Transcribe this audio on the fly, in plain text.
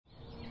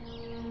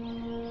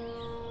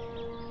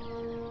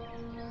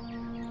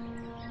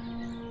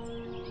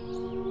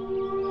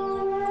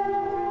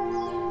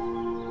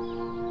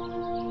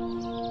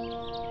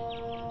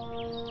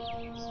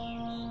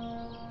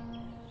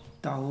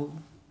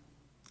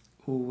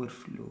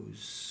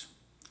overflows.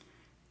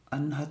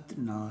 Anhat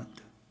Naad,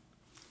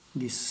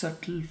 the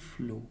subtle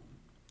flow.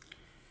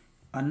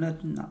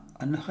 Anhat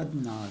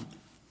Naad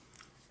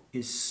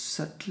is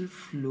subtle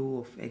flow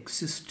of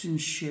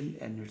existential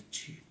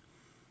energy.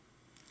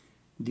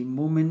 The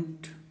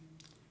moment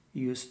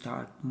you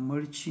start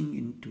merging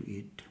into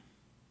it,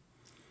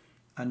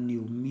 a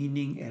new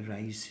meaning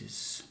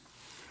arises.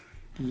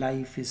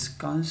 Life is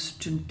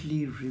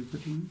constantly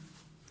rivering,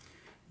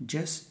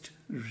 just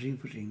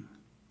rivering.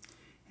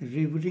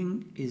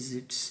 Rivering is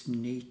its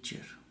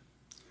nature.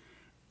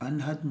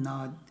 Anhat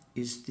Naad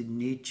is the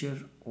nature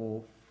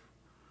of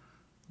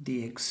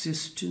the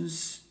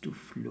existence to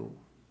flow.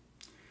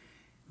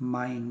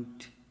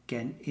 Mind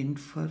can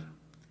infer,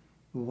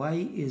 why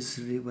is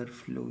river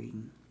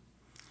flowing?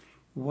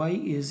 Why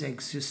is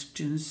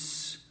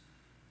existence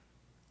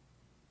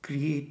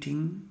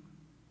creating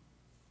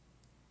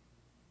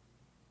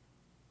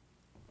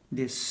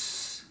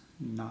this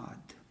Naad?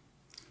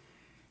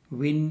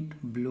 Wind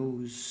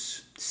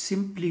blows,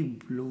 simply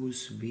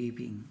blows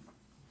waving.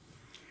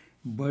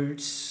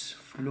 Birds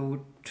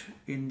float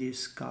in the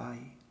sky.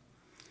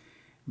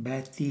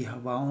 बहती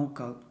हवाओं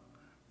का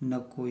न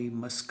कोई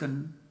मस्कन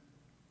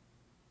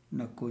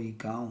न कोई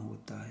गांव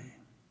होता है.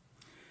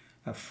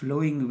 A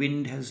flowing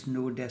wind has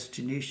no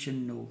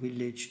destination, no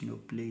village, no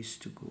place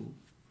to go.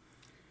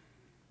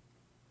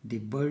 The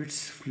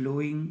birds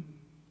flowing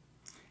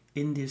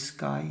in the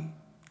sky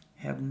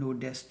have no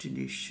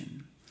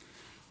destination.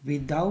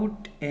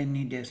 Without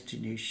any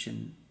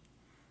destination,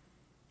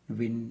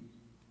 wind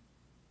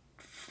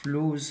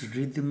flows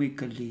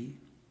rhythmically.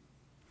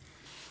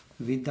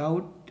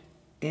 Without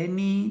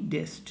any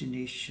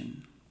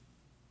destination,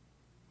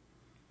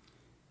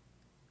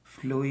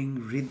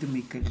 flowing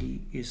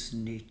rhythmically is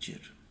nature.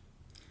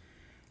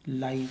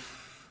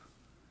 Life,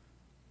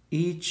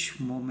 each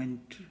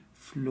moment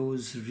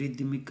flows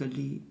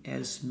rhythmically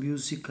as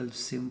musical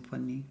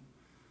symphony.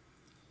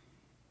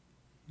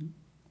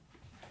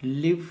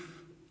 Live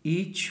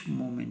each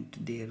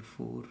moment,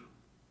 therefore,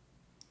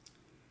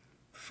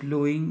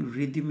 flowing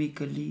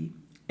rhythmically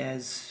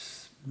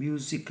as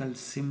musical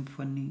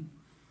symphony.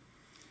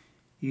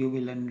 You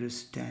will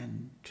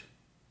understand,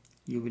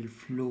 you will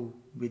flow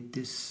with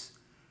this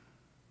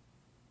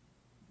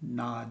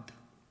Naad,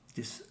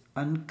 this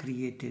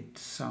uncreated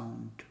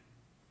sound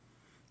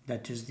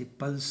that is the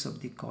pulse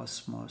of the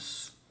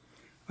cosmos.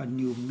 A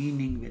new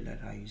meaning will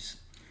arise.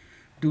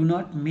 Do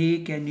not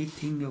make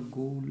anything a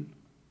goal,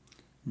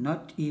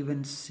 not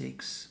even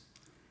sex.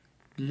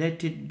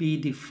 Let it be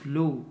the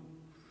flow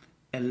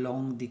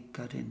along the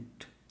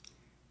current.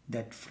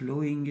 That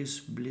flowing is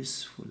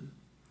blissful,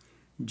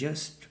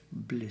 just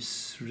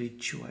bliss,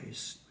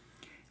 rejoice,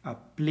 a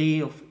play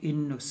of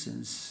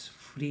innocence,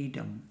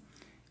 freedom,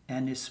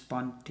 and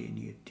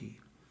spontaneity.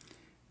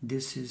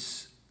 This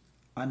is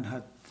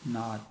Anhat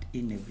Naad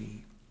in a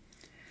way.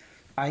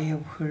 I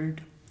have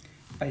heard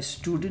a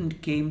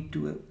student came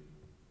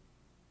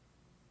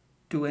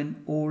to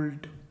an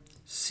old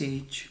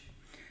sage.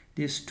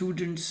 The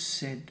student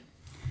said,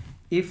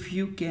 "If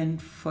you can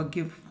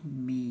forgive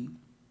me,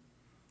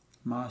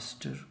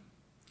 Master,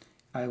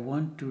 I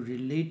want to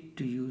relate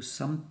to you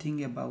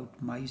something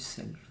about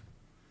myself.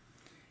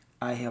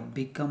 I have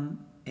become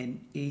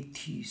an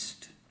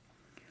atheist.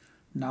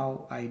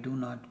 Now I do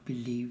not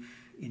believe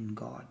in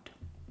God."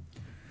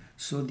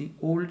 So the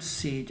old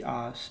sage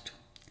asked,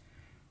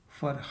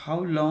 "For how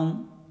long,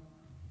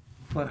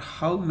 for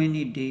how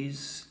many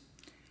days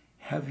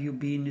have you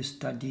been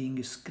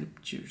studying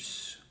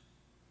scriptures?"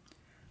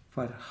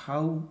 For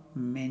how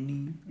many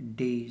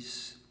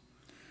days?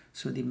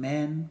 So the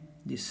man,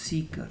 the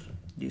seeker,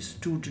 the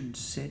student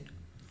said,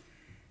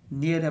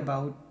 "Near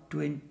about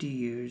 20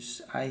 years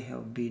I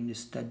have been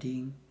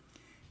studying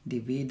the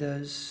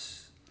Vedas,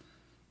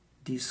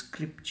 the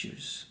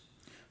scriptures."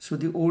 So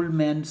the old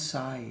man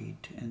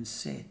sighed and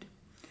said,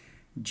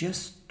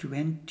 "Just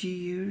 20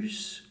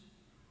 years?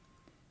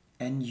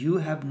 And you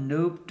have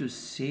nerve to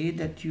say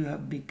that you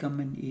have become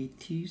an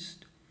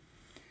atheist?"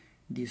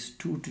 The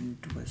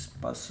student was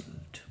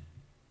puzzled.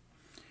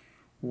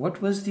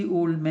 What was the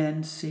old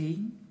man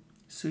saying?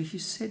 So he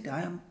said,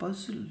 "I am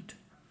puzzled.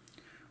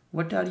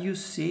 What are you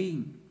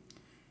saying?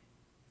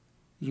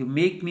 You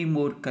make me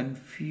more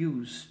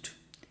confused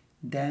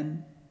than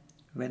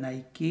when I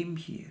came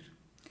here."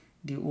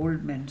 The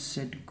old man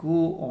said, "Go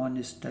on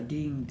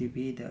studying the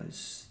Vedas,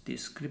 the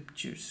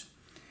scriptures.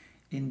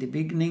 In the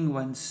beginning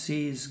one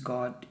says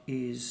God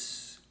is.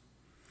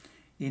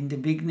 In the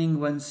beginning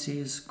one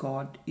says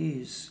God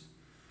is.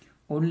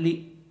 Only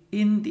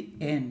in the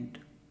end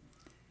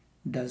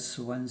does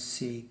one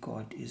say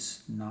God is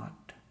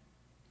not.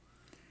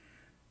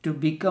 To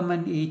become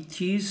an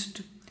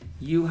atheist,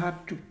 you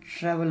have to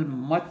travel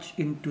much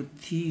into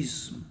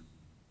theism.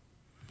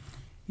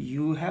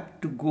 You have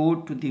to go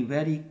to the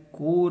very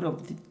core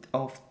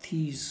of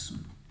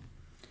theism.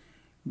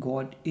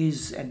 God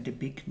is at the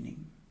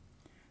beginning.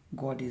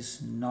 God is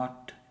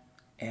not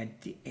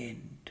at the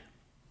end.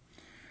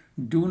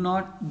 Do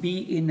not be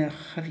in a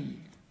hurry."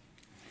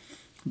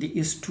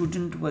 The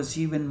student was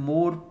even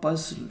more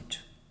puzzled.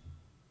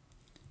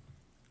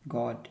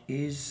 God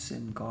is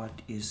and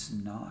God is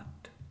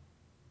not,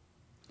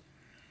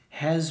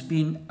 has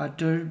been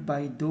uttered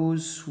by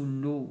those who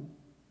know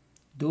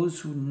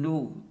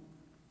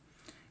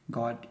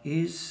God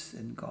is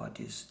and God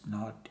is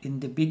not. In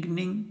the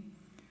beginning,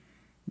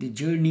 the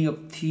journey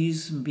of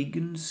theism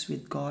begins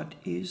with God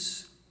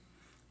is,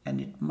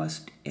 and it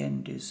must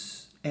end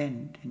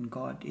in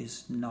God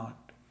is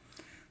not.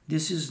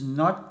 This is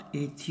not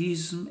a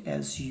theism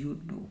as you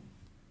know.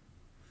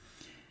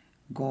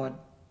 God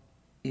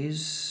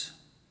is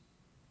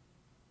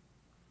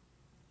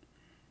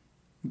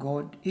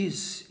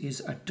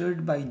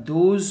uttered by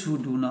those who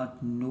do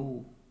not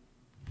know.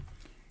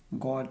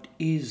 God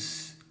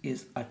is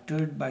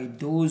uttered by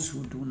those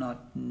who do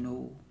not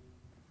know.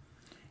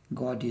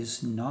 God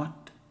is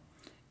not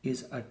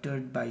is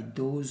uttered by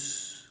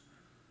those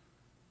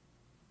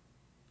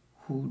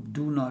who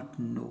do not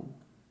know.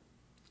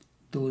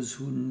 Those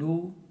who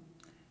know,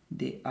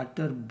 they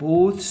utter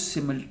both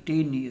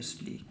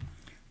simultaneously.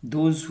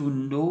 Those who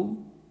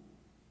know,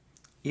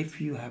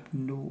 if you have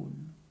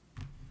known,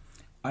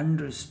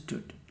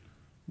 understood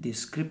the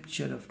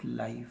scripture of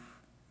life,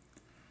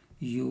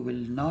 you will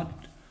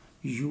not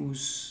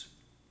use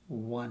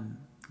one,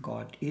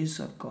 God is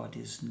or God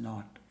is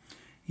not.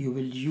 You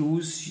will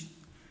use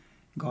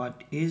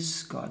God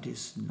is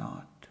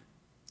not.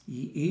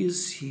 He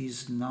is, He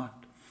is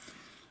not.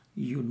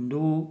 You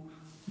know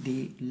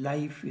the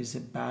life is a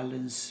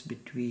balance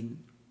between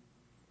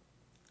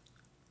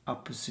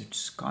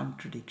opposites,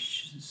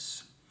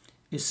 contradictions.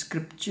 A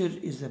scripture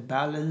is a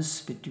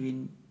balance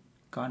between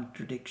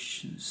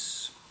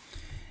contradictions.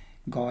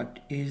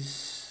 God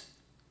is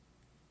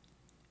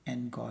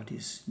and God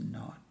is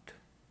not.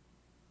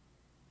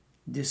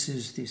 This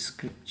is the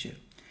scripture.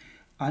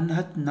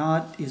 Anhat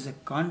Naad is a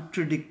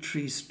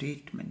contradictory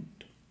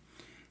statement,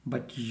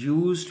 but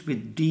used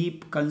with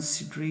deep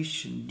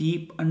consideration,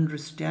 deep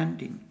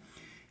understanding.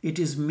 It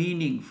is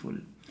meaningful.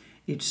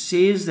 It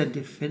says that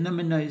the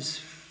phenomena is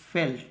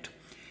felt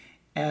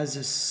as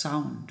a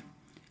sound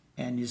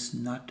and is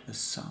not a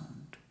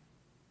sound.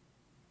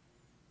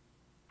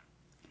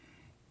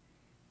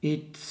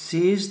 It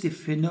says the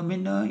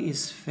phenomena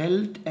is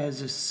felt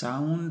as a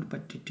sound,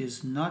 but it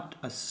is not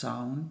a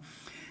sound.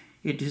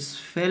 It is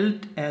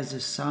felt as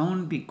a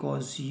sound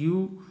because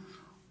you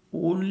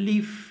only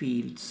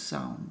feel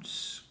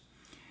sounds.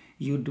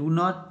 You do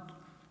not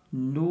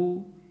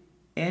know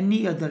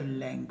any other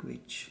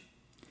language.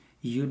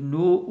 You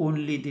know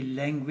only the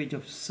language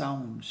of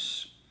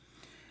sounds.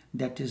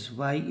 That is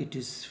why it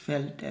is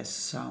felt as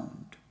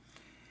sound.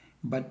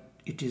 But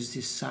it is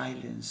the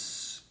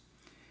silence.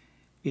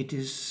 It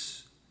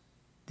is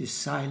the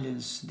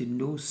silence, the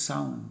no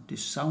sound, the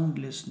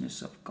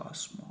soundlessness of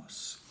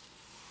cosmos.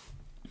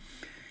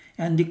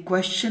 And the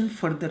question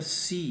further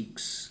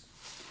seeks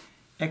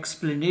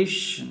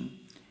explanation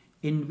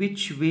in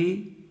which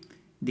way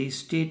the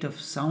state of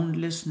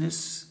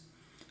soundlessness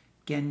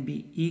can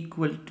be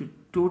equal to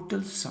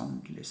total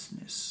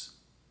soundlessness.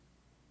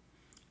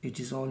 It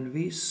is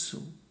always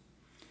so.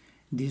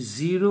 The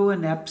zero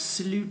and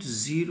absolute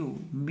zero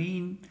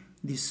mean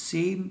the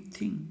same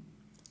thing.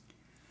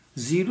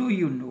 Zero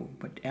you know,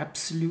 but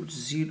absolute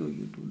zero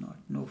you do not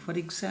know. For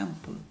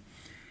example,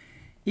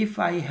 if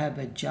I have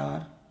a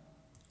jar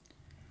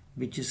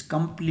which is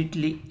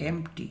completely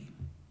empty,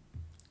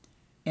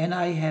 and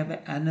I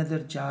have another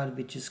jar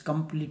which is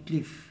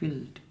completely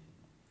filled,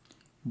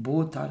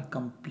 both are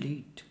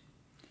complete.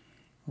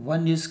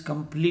 One is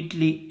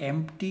completely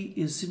empty,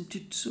 isn't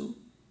it so?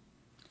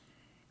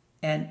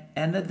 And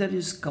another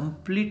is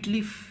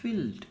completely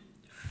filled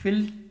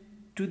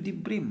to the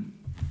brim.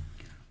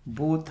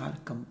 Both are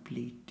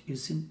complete,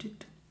 isn't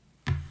it?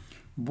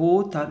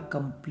 Both are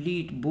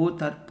complete,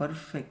 both are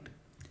perfect.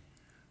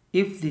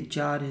 If the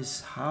jar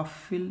is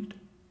half filled,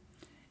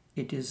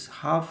 it is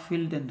half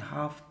filled and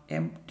half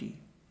empty.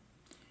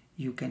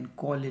 You can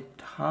call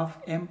it half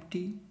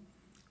empty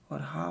or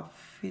half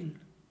filled.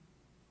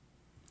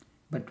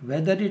 But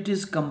whether it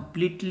is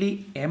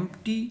completely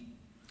empty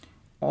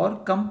or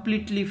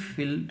completely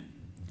filled,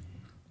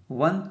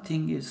 one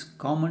thing is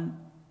common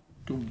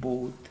to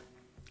both: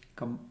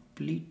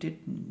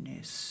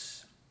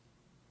 completedness.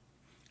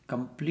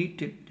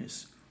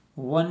 Completedness.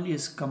 One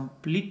is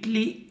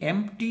completely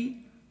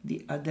empty,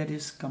 the other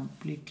is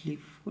completely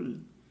full.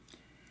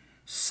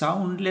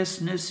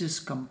 Soundlessness is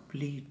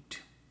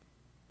complete.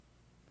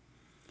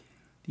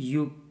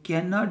 You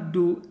cannot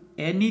do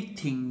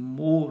anything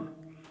more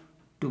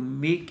to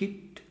make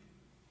it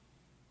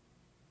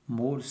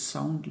more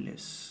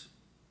soundless.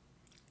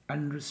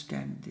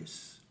 Understand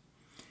this.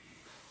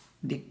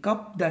 The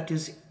cup that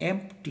is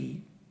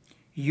empty,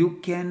 you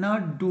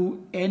cannot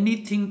do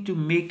anything to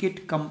make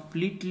it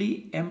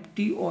completely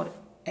empty or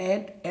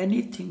add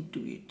anything to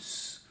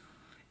its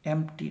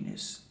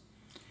emptiness.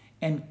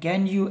 And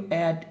can you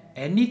add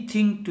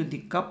anything to the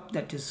cup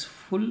that is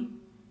full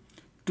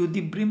to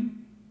the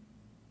brim?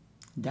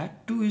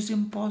 That too is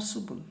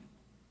impossible.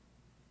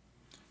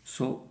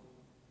 So,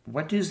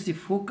 what is the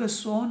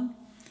focus on?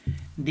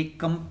 The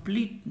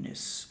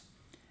completeness.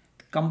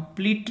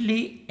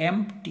 Completely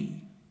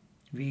empty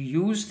We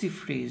use the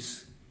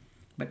phrase,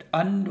 but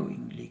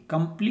unknowingly,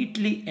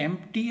 completely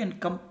empty and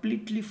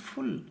completely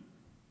full.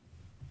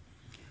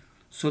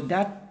 So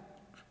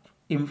that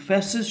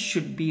emphasis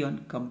should be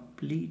on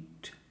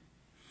complete.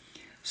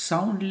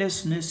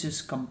 Soundlessness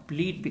is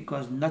complete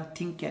because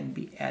nothing can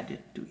be added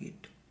to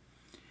it.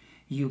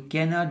 You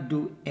cannot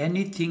do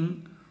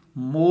anything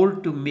more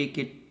to make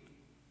it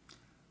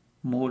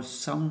more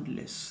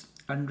soundless.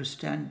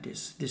 Understand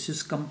this. This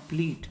is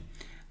complete.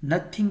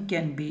 Nothing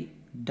can be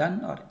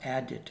done or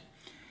added.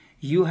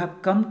 You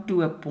have come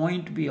to a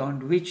point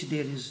beyond which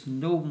there is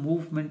no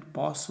movement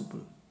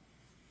possible.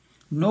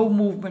 No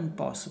movement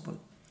possible.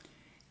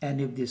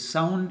 And if the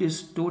sound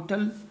is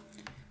total,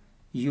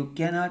 you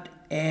cannot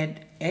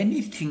add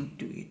anything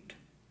to it.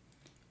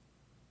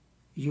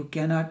 You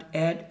cannot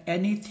add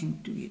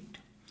anything to it.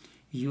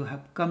 You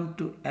have come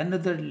to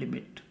another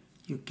limit.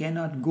 You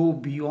cannot go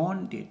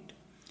beyond it.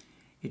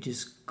 It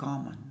is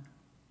common.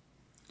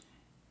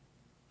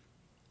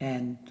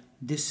 And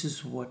this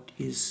is what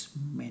is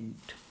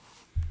meant.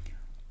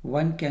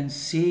 One can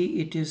say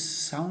it is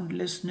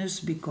soundlessness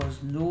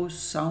because no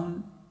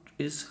sound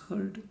is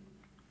heard.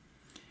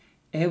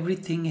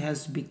 Everything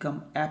has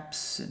become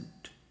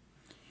absent.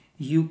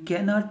 You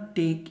cannot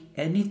take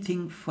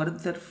anything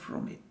further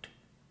from it.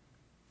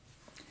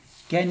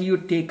 Can you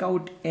take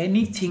out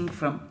anything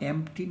from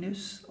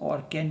emptiness,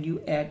 or can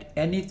you add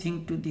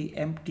anything to the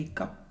empty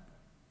cup?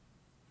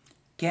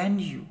 Can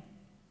you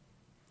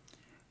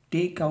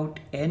take out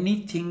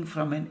anything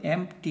from an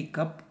empty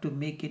cup to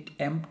make it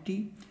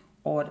empty,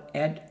 or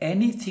add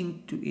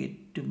anything to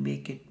it to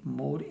make it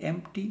more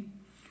empty?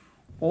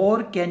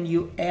 Or can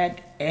you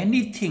add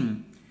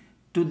anything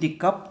to the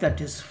cup that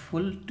is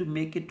full to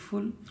make it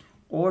full,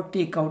 or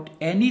take out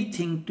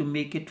anything to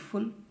make it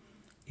full?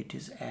 It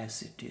is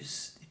as it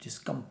is. It is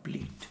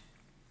complete.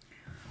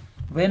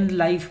 When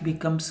life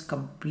becomes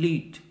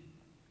complete,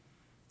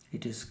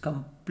 it is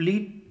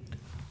complete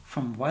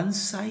from one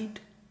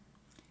side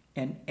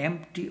and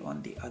empty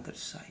on the other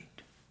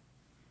side.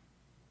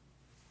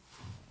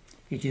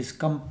 It is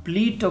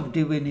complete of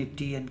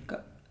divinity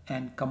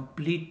and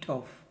complete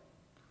of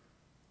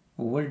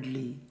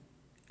worldly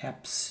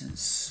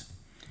absence.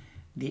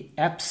 The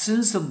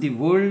absence of the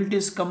world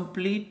is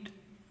complete,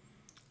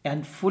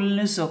 and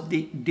fullness of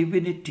the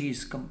divinity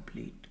is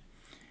complete.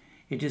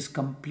 It is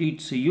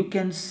complete. So you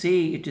can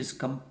say it is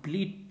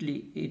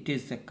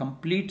a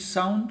complete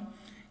sound,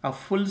 a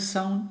full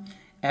sound,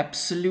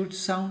 absolute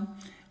sound.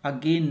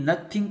 Again,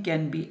 nothing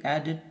can be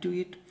added to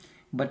it,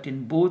 but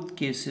in both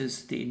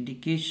cases, the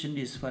indication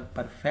is for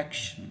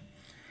perfection,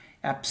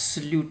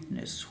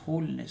 absoluteness,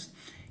 wholeness.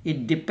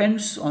 It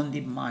depends on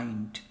the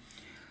mind.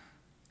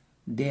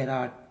 There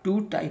are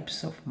two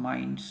types of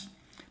minds,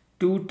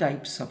 two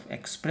types of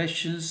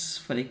expressions.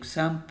 For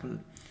example,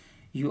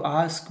 you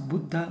ask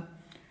Buddha,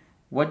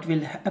 what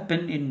will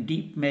happen in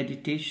deep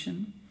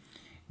meditation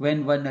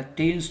when one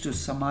attains to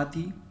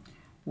samadhi?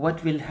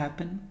 What will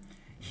happen?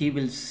 He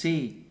will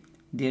say,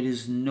 there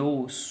is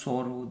no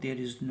sorrow, there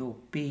is no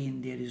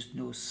pain, there is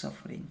no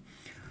suffering.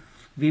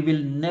 We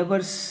will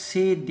never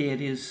say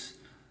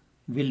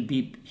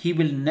he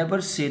will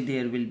never say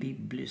there will be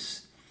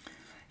bliss.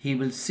 He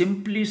will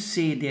simply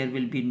say there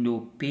will be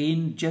no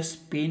pain,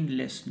 just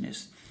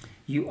painlessness.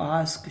 You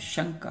ask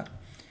Shankar,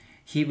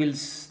 he will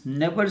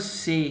never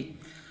say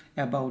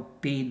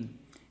about pain.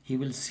 He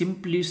will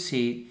simply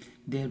say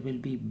there will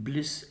be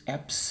bliss,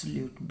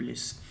 absolute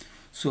bliss.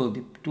 So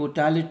the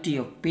totality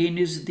of pain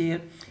is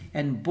there,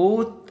 and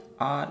both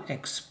are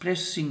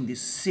expressing the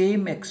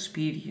same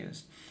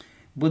experience.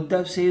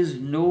 Buddha says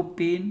no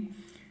pain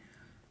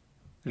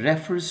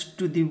refers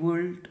to the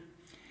world.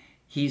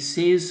 He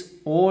says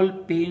all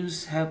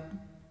pains have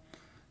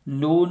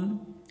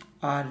known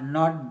are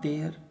not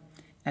there,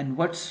 and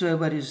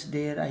whatsoever is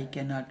there I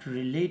cannot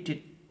relate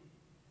it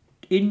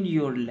in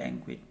your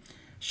language.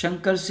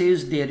 Shankar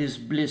says there is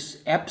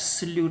bliss,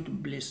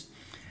 absolute bliss.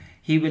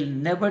 He will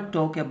never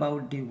talk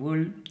about the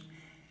world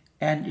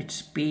and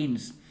its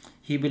pains.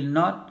 He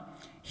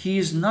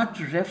is not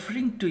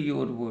referring to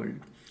your world.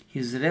 He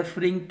is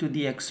referring to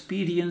the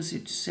experience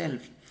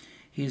itself.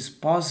 He is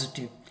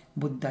positive.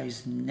 Buddha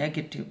is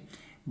negative.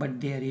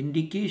 But their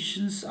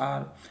indications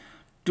are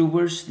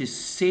towards the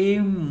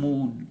same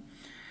moon.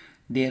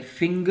 Their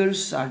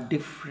fingers are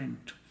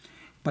different,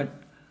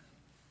 but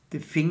the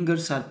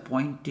fingers are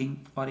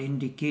pointing or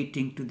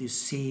indicating to the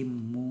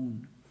same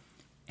moon.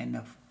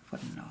 Enough for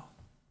now.